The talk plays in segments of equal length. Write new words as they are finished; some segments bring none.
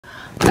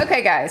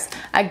Okay guys,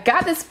 I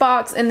got this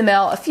box in the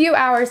mail a few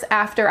hours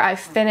after I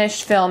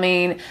finished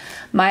filming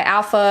my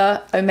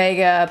Alpha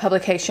Omega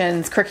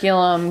Publications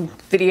curriculum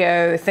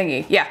video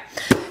thingy. Yeah.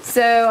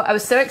 So I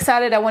was so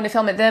excited I wanted to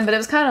film it then, but it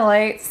was kind of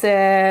late.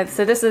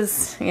 So this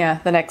is, yeah,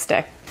 the next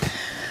day.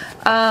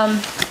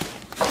 And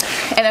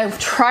I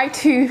tried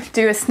to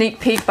do a sneak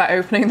peek by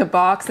opening the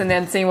box and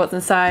then seeing what's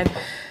inside.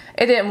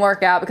 It didn't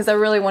work out because I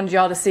really wanted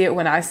y'all to see it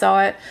when I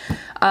saw it.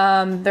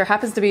 There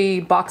happens to be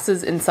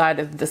boxes inside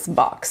of this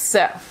box.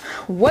 So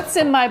what's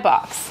in my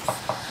box?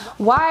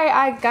 Why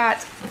I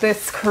got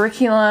this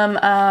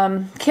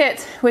curriculum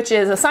kit, which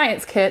is a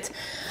science kit,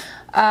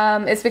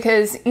 is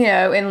because, you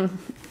know, in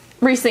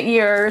recent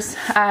years,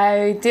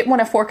 I didn't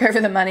want to fork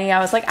over the money. I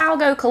was like, I'll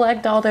go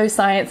collect all those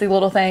sciencey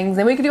little things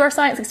and we could do our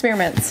science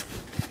experiments.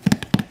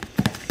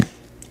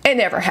 It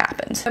never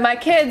happened. My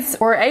kids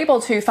were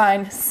able to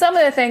find some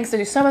of the things to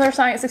do some of their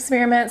science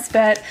experiments,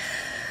 but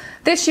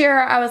this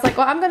year I was like,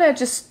 well, I'm gonna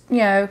just, you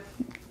know,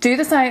 do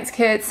the science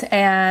kits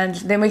and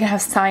then we can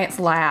have science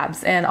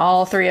labs and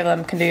all three of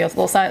them can do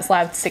little science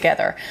labs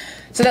together.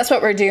 So that's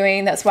what we're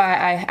doing. That's why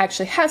I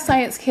actually have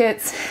science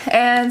kits.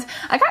 And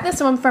I got this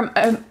one from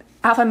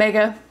Alpha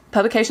Omega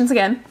Publications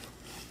again.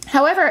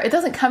 However, it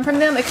doesn't come from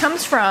them. It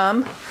comes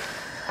from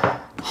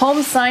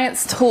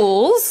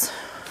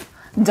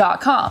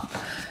homesciencetools.com.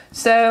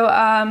 So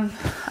I'm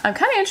kind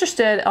of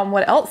interested on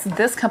what else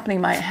this company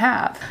might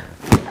have.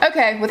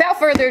 Okay, without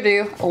further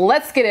ado,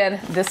 let's get in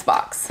this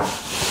box.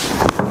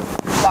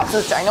 This box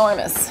is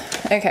ginormous.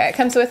 Okay, it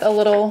comes with a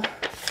little,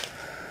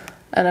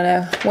 I don't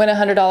know, win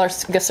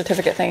 $100 gift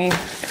certificate thingy.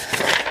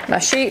 My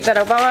sheet that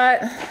I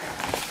bought,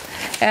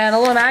 and a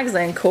little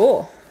magazine.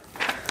 Cool.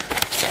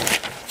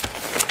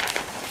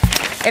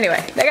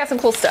 Anyway, they got some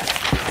cool stuff.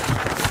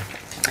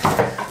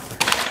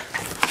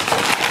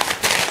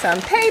 Some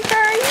paper,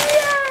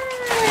 yay!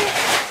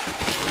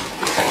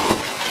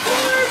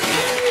 More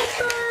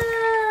paper!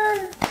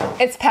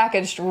 It's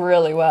packaged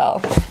really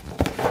well.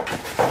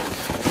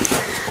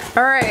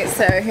 All right,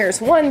 so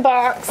here's one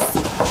box,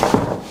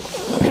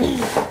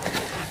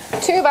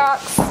 two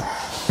box.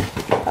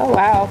 Oh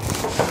wow.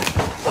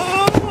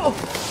 Ooh.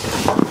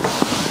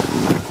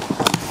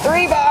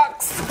 Three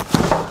box.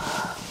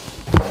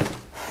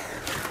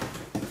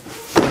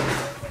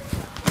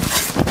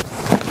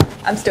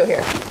 I'm still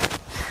here.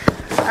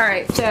 All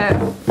right, so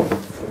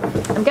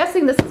I'm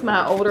guessing this is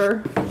my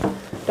older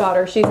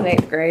daughter. She's in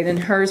 8th grade and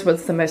hers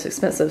was the most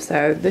expensive,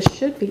 so this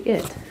should be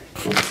it.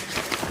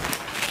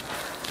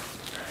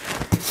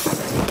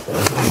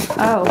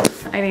 Oh,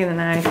 I need a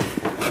knife.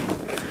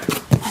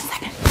 1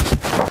 second.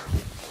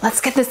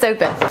 Let's get this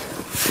open.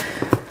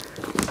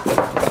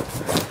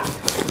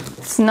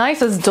 This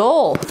knife is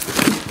dull.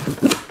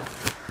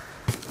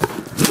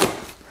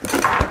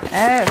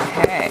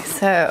 Okay,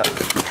 so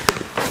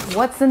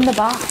what's in the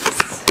box?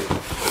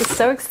 It's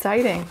so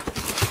exciting.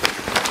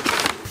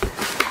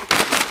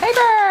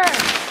 Paper!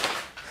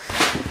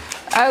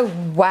 Oh,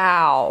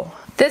 wow.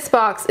 This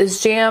box is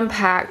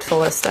jam-packed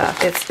full of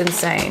stuff. It's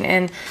insane.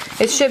 And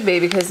it should be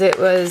because it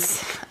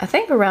was, I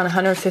think, around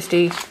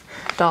 $150.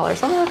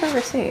 Let me look at the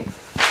receipt.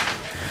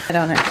 I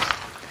don't know.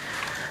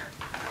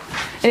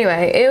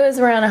 Anyway, it was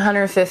around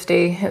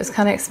 $150. It was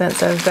kind of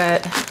expensive,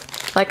 but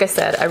like I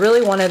said, I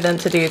really wanted them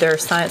to do their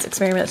science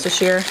experiments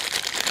this year.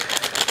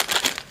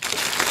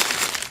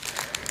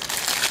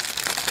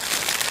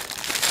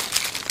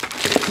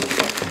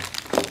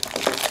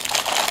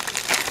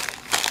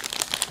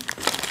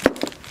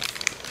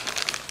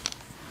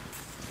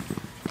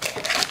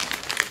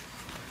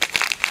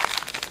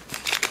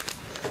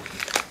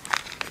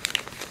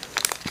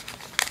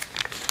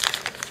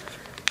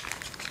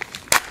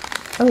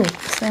 Oh,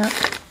 snap.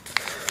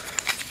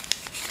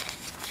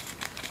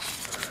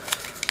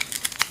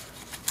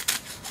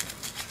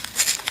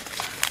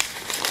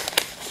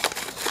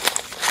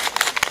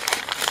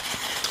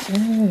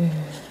 Ooh.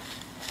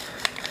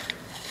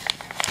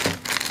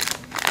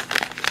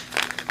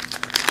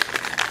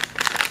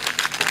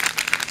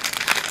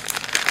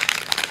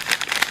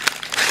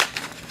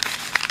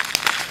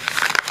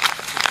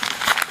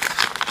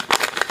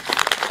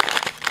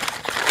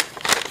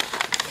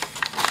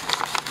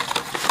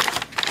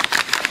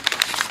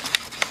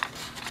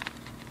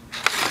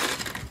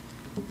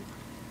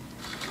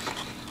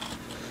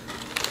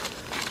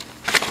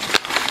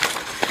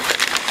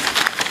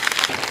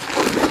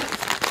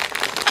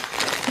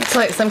 It's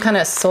like some kind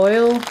of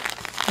soil,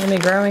 maybe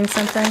growing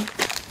something.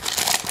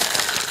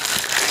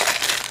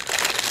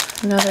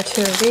 Another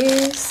 2 of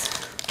these.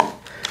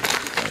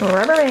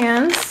 Rubber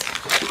bands,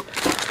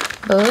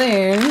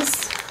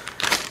 balloons,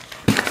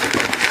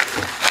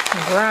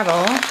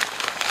 gravel,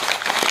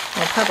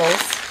 or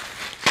pebbles.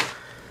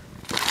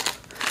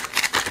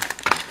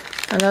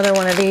 Another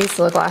one of these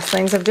little glass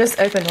things. I've just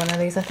opened one of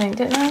these, I think,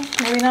 didn't I?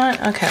 Maybe not?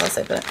 Okay, let's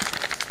open it.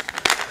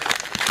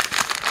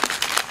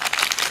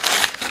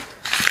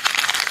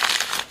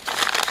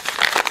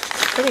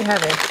 Pretty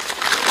heavy.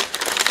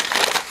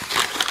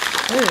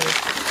 Ooh.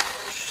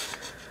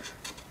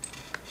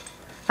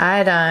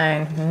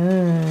 Iodine.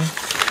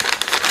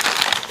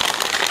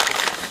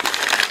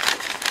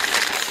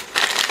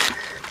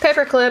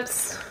 paper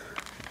clips.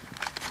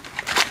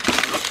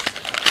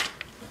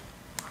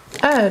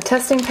 Oh,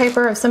 testing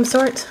paper of some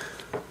sort.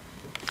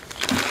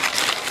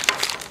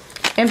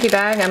 Empty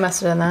bag, I must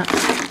have done that.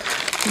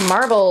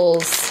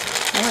 Marbles.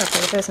 I gotta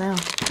play with this now.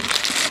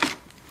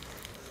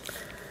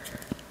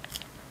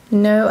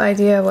 No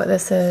idea what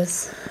this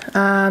is.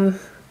 I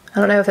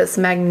don't know if it's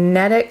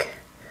magnetic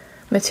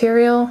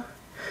material.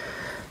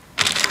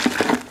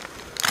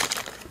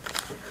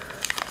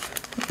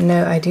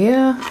 No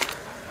idea.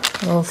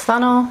 A little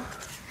funnel.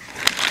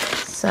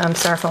 Some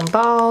styrofoam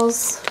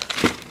balls.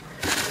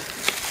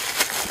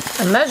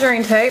 A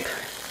measuring tape.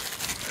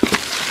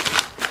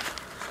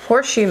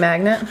 Horseshoe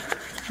magnet.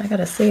 I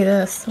gotta see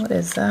this. What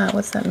is that?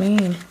 What's that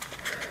mean?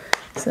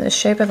 Is it the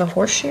shape of a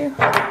horseshoe?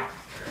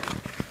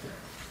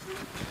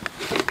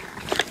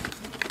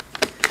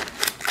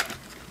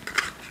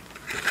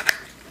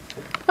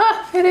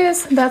 Ah, it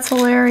is. That's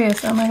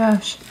hilarious. Oh my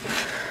gosh.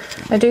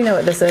 I do know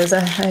what this is.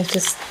 I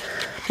just,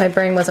 my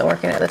brain wasn't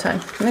working at the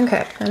time.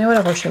 Okay, I know what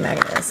a horseshoe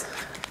magnet is.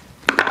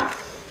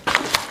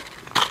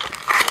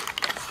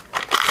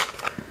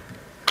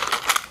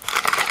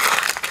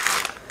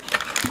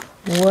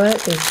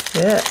 What is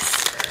this?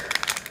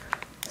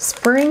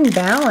 Spring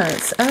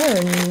balance. Oh,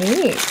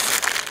 neat.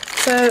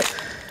 So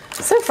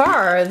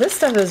far, this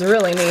stuff is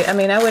really neat. I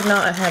mean, I would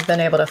not have been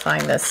able to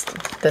find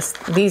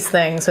these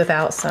things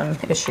without some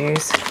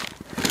issues.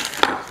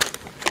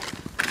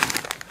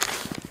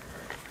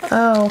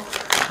 Oh,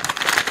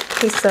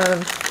 piece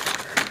of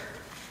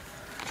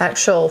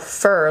actual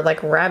fur,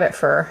 like rabbit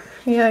fur.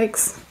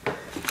 Yikes.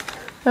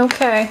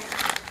 Okay.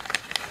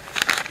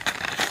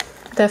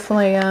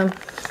 Definitely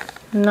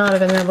not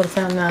have been able to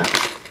find that.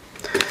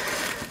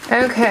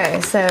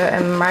 Okay, so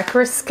a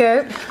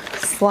microscope,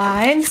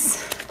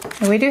 slides.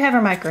 And we do have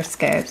our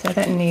microscopes. I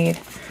don't need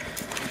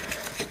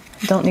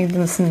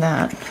this and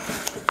that.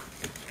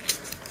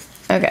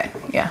 Okay,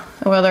 yeah.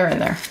 Well, they're in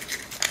there.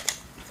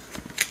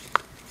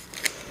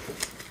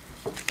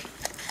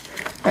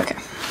 Okay.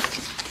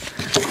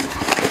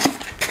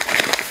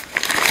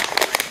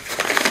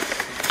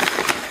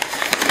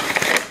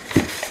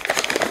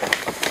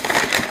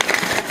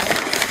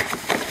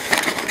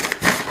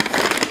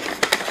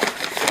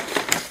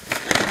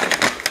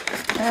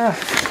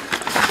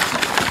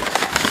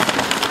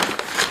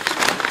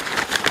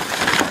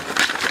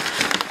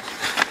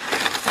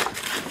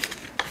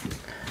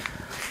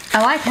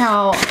 I like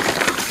how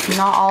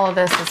not all of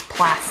this is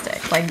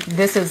plastic. Like,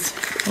 this is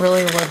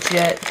really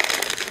legit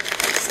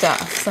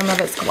stuff. Some of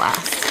it's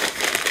glass.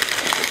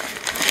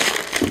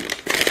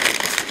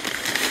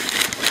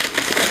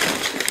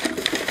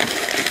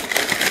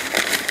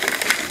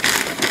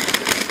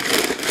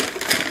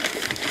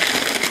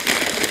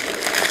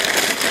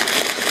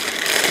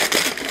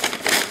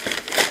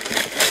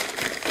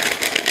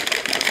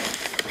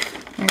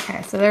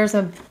 Okay, so there's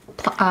a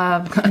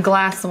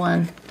glass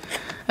one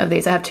of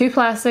these. I have 2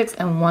 plastics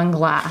and 1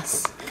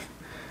 glass.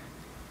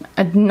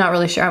 I'm not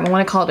really sure. I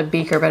want to call it a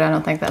beaker, but I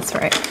don't think that's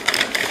right.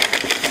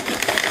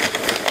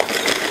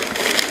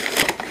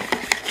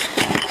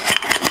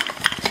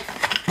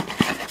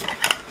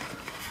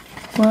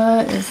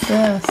 What is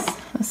this?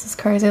 This is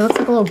crazy. It looks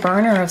like a little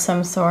burner of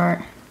some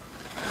sort.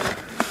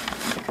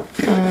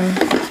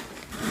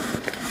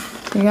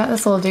 You got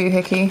this little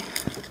doohickey.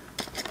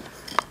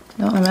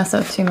 Don't want to mess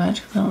up too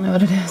much because I don't know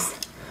what it is.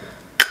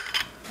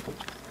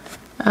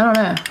 I don't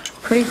know.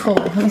 Pretty cool.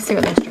 Let me see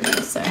what the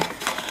instructions say.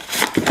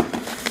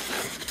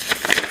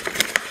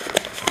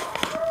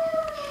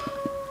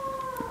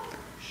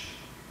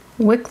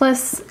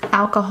 Wickless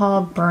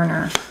alcohol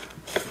burner.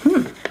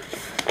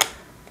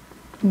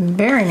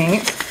 Very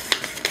neat.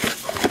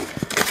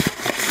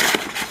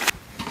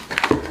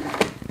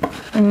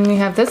 And you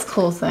have this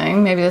cool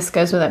thing. Maybe this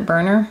goes with that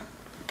burner.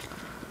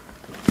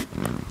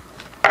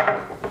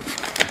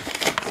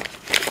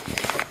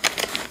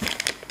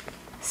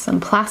 Some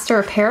plaster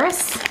of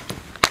Paris.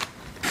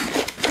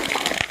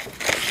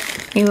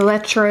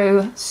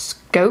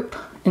 Electroscope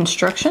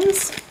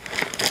instructions.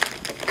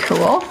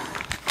 Cool.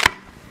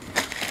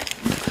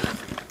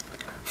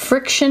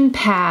 Friction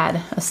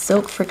pad. A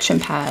silk friction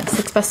pad.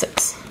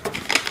 6x6.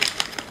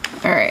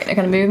 Alright, I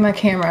gotta move my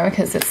camera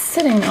because it's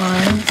sitting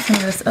on some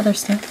of this other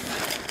stuff.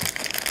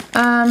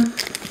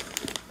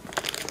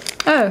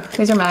 Oh,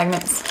 these are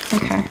magnets.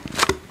 Okay.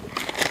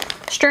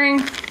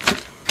 String.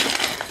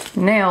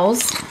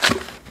 Nails.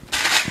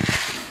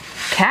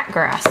 Cat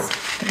grass.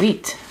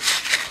 Wheat.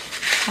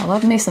 I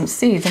love me some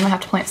seeds. I'm gonna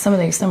have to plant some of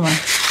these somewhere.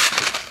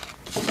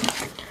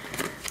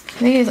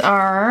 These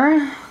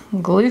are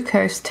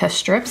glucose test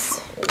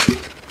strips.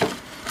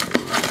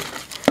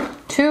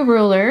 2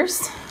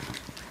 rulers.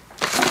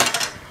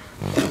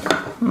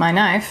 My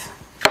knife.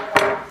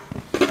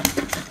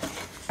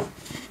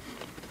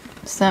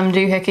 Some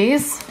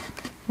doohickeys.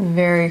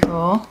 Very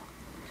cool.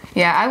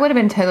 Yeah, I would have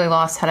been totally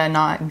lost had I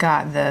not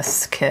got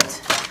this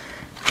kit.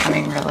 I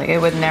mean, really, it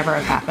would never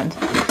have happened.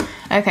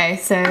 Okay,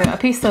 so a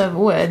piece of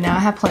wood. Now I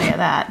have plenty of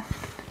that.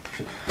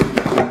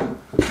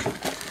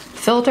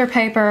 Filter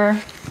paper.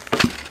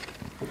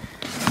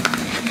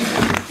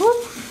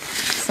 Whoop.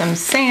 some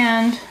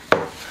sand,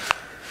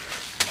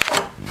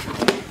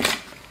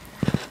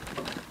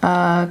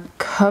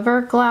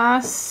 cover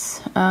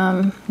glass,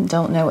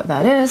 don't know what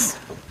that is.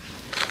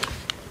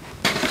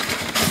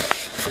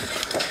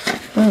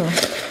 Ooh,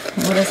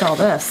 what is all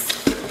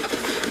this?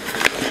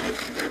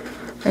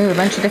 Ooh, a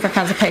bunch of different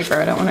kinds of paper.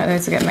 I don't want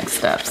those to get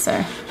mixed up, so.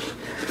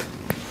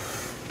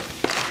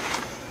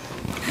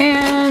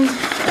 And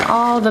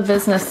all the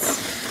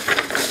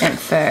business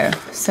info.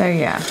 So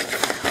yeah,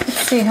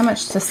 let's see how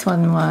much this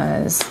one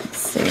was. Let's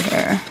see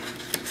here.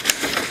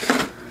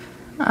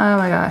 Oh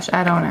my gosh,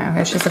 I don't know.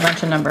 It's just a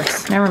bunch of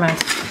numbers. Never mind.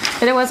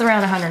 But it was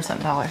around $100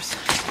 something.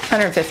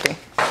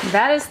 $150.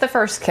 That is the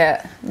first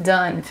kit.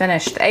 Done.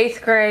 Finished.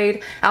 8th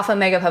grade Alpha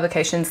Mega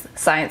Publications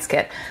Science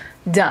Kit.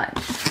 Done.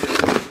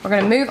 We're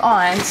going to move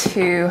on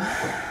to,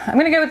 I'm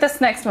going to go with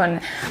this next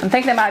one. I'm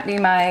thinking that might be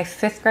my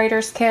 5th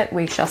grader's kit.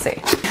 We shall see.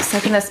 Let's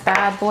open this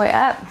bad boy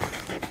up.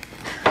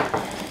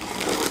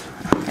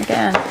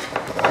 Again.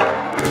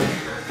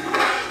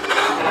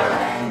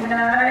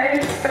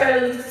 Nice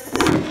and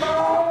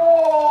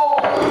small.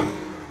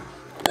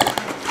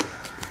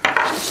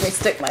 Actually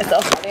stick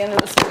myself by the end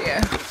of this video.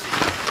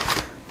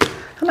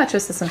 How much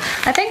was this one?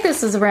 I think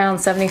this is around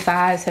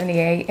 75,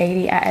 78,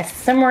 80,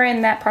 somewhere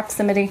in that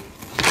proximity.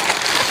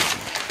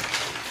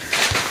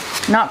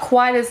 Not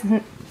quite as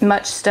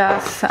much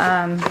stuff,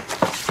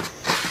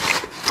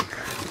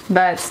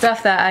 but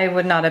stuff that I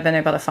would not have been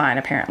able to find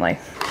apparently.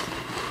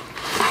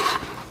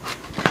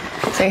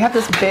 So you have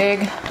this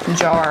big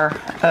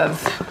jar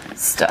of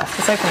stuff.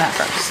 Let's open that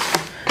first.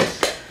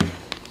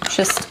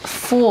 Just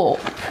full.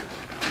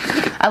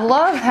 I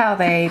love how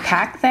they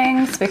pack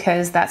things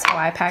because that's how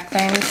I pack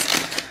things.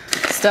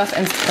 Stuff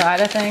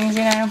inside of things,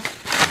 you know.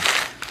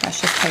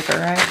 That's just paper,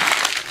 right?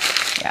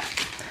 Yeah.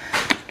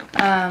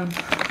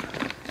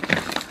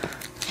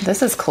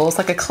 This is cool. It's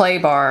like a clay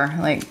bar,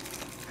 like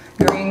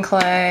green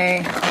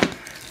clay,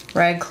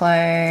 red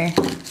clay.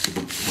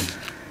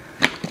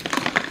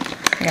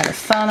 You got a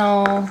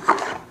funnel.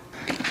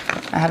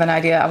 I have an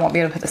idea. I won't be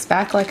able to put this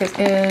back like it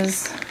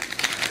is.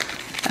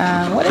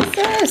 What is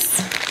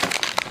this?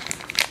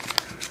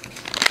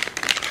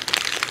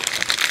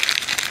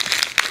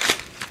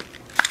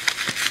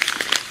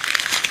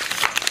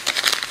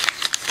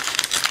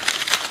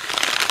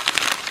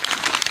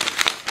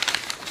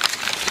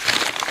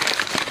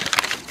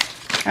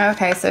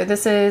 Okay, so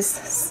this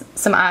is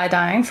some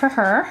iodine for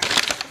her.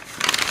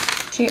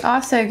 She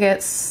also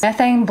gets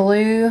methane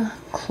blue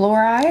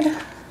chloride.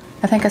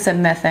 I think I said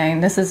methane.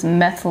 This is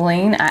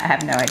methylene. I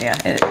have no idea.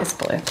 It's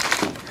blue.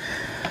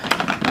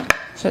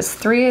 So it's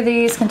 3 of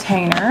these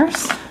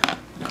containers.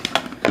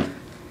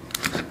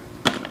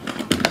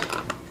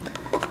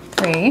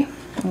 3.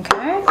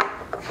 Okay.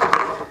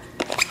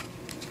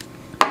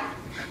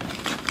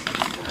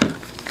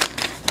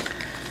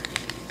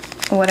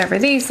 Whatever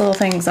these little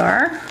things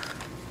are.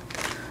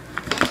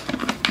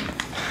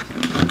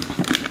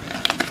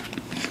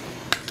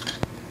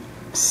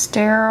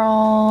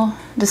 Sterile,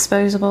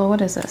 disposable, what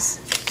is this?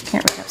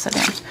 Can't read upside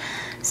down.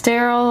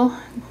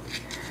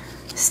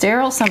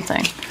 Sterile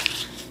something.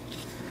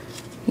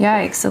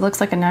 Yikes, it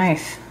looks like a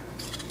knife.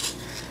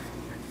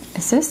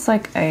 Is this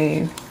like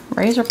a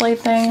razor blade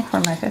thing for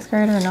my 5th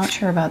grader? I'm not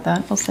sure about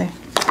that. We'll see.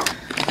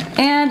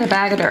 And a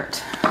bag of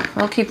dirt.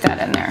 We'll keep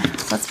that in there.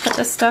 So let's put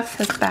this stuff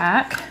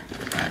back.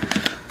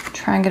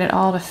 Try and get it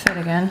all to fit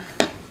again.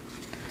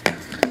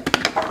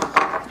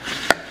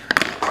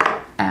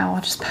 Ow,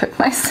 I just poked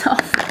myself.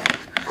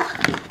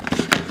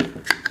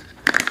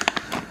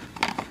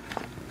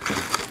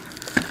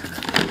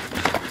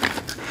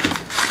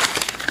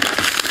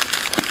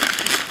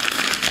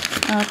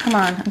 Oh, come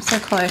on, I'm so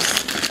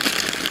close.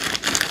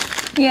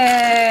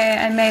 Yay,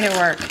 I made it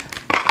work.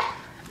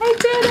 I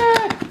did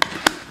it!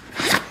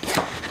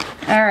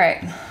 All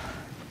right.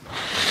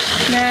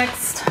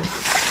 Next.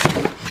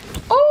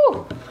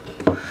 Oh!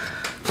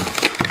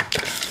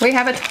 We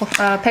have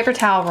a paper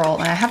towel roll,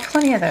 and I have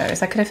plenty of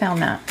those. I could have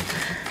found that.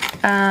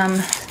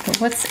 But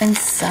what's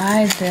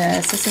inside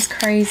this? This is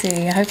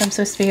crazy. I hope I'm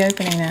supposed to be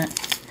opening that.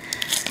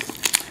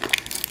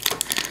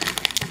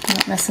 I'm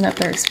not messing up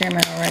their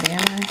experiment already,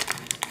 am I?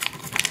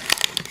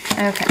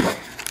 Okay.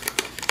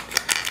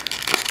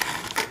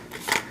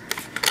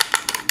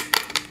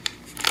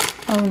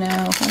 Oh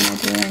no, what am I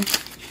doing?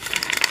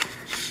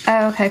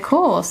 Oh, okay,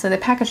 cool. So the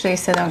package they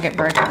said don't get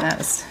broken. That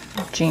was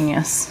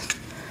genius.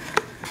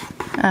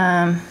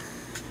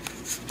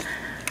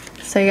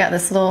 So you got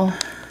this little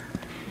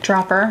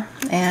dropper,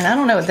 and I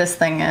don't know what this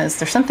thing is.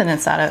 There's something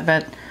inside it,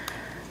 but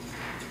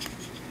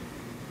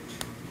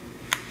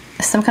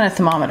some kind of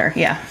thermometer.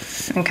 Yeah.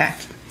 Okay.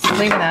 So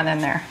leaving that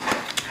in there.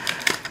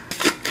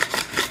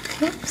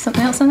 Oops,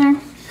 something else in there?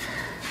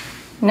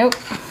 Nope.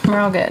 We're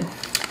all good.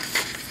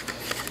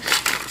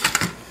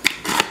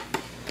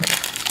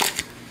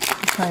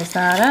 Close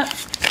that up.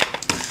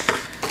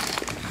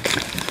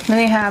 Then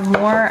we have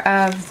more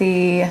of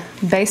the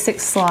basic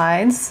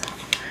slides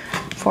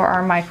for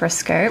our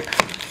microscope.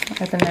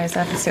 Open those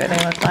up and see what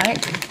they look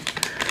like.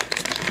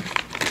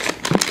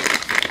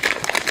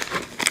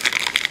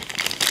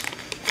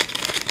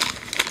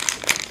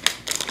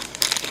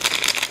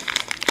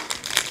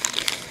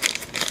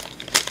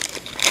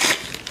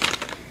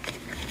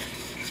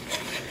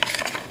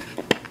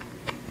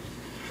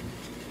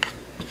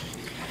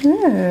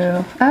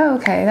 Ooh. Oh,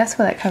 okay. That's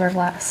where that cover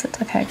glass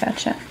sits. Okay,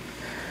 gotcha.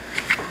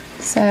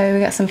 So we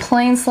got some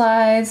plane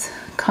slides,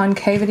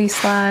 concavity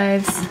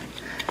slides.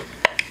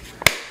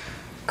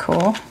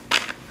 Cool.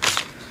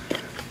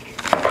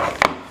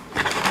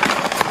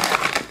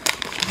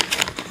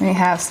 We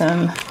have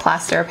some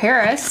plaster of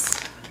Paris.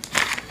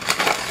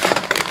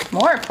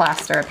 More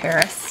plaster of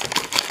Paris.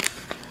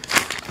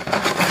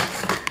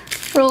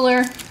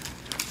 Ruler.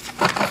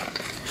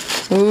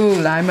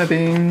 Ooh, lima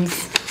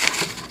beans.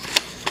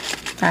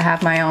 I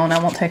have my own, I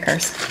won't take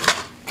hers.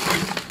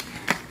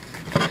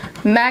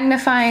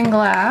 Magnifying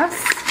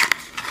glass.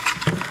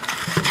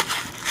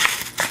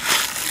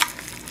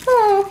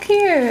 Oh,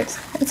 cute.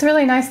 It's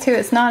really nice too.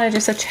 It's not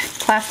just a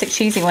plastic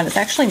cheesy one. It's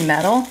actually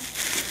metal.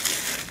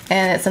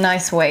 And it's a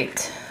nice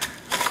weight.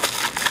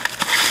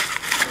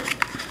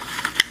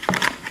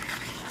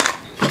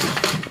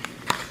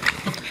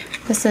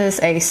 This is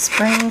a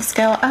spring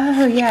scale.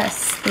 Oh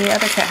yes, the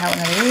other cat had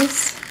one of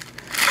these.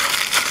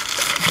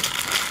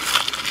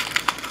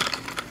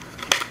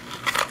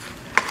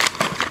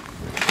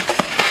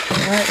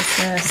 What is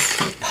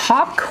this?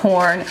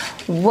 Popcorn.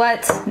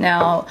 What?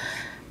 Now,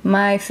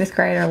 my 5th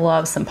grader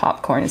loves some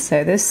popcorn,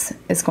 so this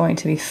is going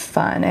to be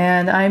fun.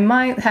 And I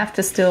might have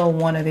to steal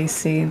one of these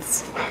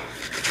seeds.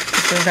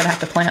 So we're gonna have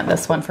to plant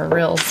this one for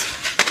reals.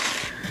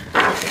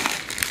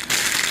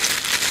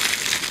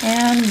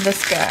 And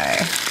this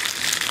guy.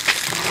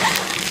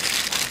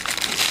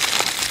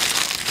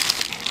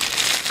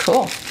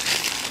 Cool.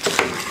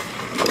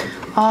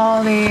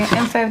 All the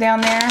info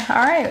down there.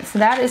 All right, so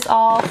that is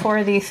all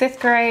for the 5th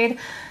grade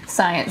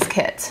science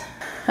kit.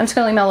 I'm just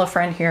gonna leave my little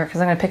friend here because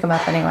I'm gonna pick him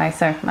up anyway,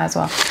 so might as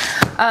well.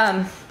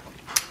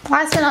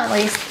 Last but not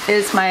least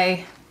is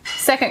my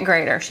 2nd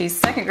grader. She's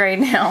 2nd grade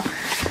now.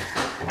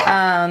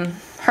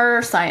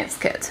 Her science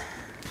kit.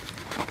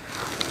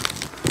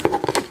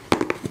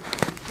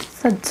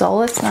 It's the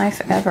dullest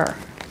knife ever.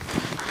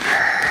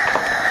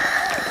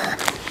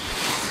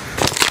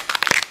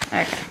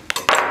 Okay.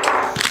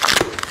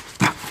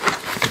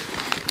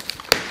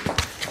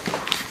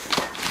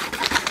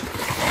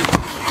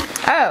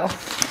 Oh,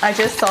 I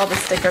just saw the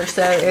sticker,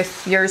 so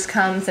if yours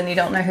comes and you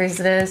don't know whose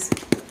it is,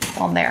 it's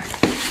on there.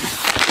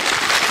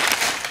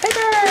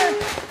 Paper!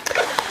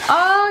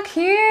 Oh,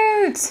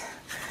 cute!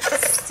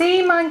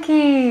 Sea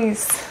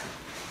monkeys!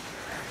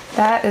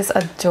 That is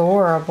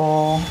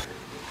adorable.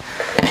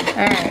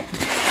 Alright,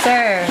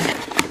 so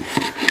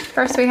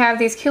first we have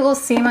these cute little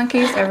sea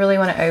monkeys. I really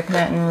want to open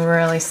it and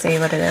really see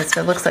what it is,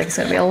 but it looks like it's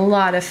going to be a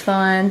lot of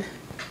fun.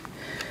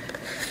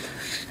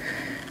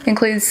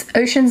 Includes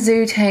ocean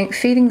zoo tank,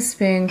 feeding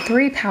spoon,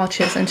 3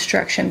 pouches,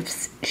 instruction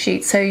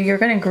sheet. So you're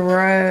going to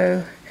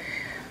grow,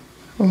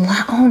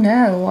 oh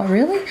no,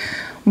 really?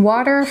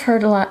 Water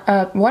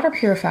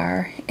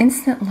purifier,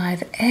 instant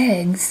live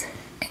eggs,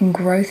 and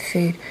growth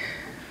food.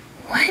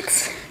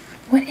 What?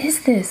 What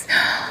is this?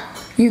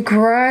 You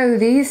grow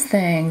these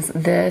things.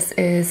 This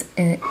is,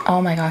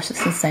 oh my gosh,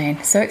 it's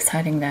insane. So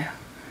exciting though.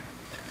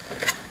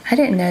 I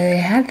didn't know they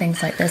had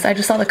things like this. I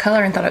just saw the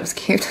color and thought it was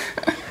cute.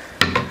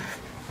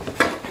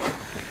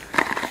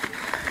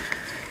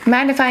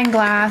 Magnifying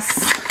glass.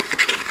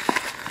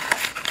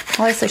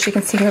 Well, so she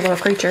can see her little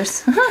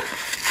creatures.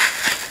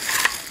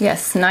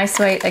 Yes, nice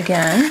weight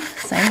again.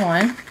 Same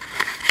one.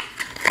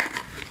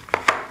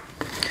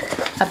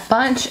 A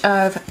bunch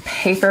of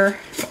paper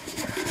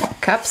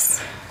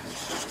cups.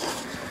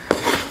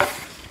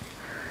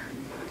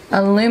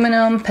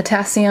 Aluminum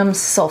potassium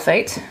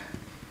sulfate.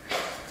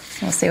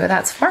 We'll see what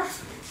that's for.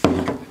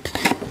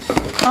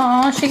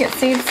 Oh, she gets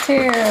seeds too.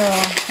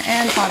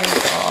 And potting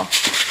soil.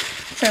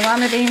 So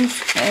lima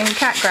beans and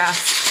cat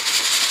grass.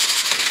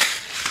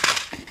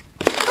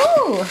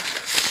 Ooh,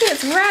 she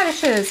gets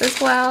radishes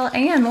as well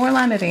and more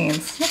lima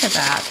beans. Look at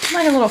that. I'm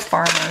like a little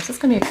farmer. It's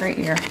gonna be a great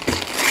year.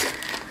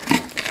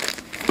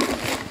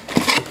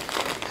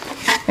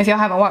 If y'all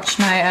haven't watched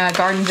my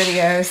garden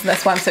videos,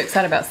 that's why I'm so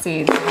excited about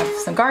seeds. I have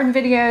some garden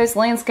videos,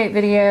 landscape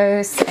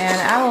videos,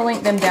 and I will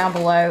link them down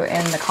below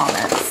in the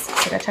comments.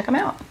 So go check them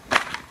out.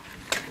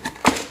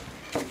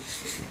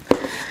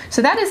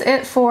 So that is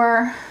it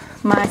for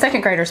my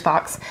 2nd graders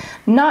box.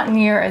 Not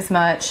near as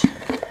much,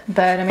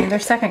 but I mean, they're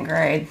 2nd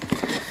grade.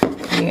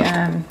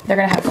 They're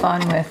gonna have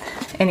fun with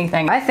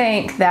anything. I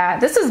think that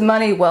this is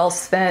money well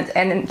spent,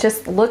 and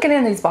just looking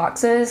in these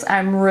boxes,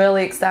 I'm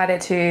really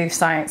excited to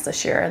science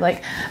this year.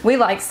 Like, we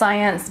like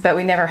science, but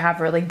we never have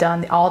really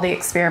done all the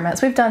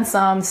experiments. We've done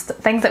some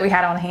things that we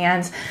had on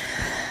hand,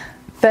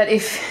 but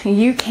if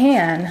you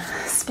can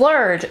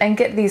splurge and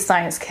get these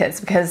science kits,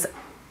 because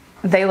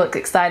they look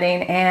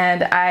exciting,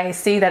 and I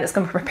see that it's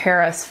going to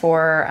prepare us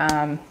for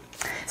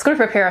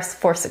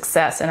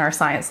success in our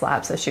science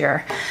labs this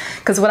year.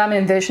 Because what I'm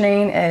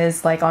envisioning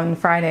is, like, on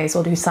Fridays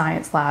we'll do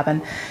science lab,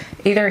 and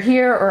either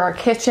here or our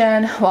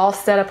kitchen we'll all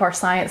set up our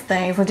science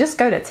things and just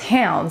go to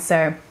town.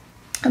 So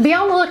be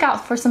on the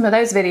lookout for some of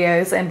those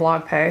videos and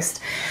blog posts.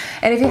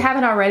 And if you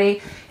haven't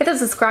already, hit the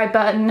subscribe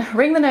button,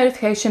 ring the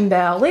notification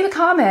bell, leave a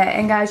comment,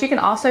 and guys, you can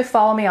also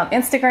follow me on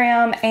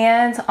Instagram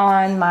and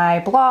on my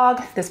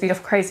blog, This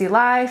Beautiful Crazy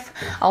Life.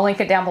 I'll link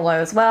it down below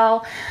as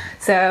well.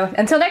 So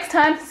until next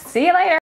time, see you later.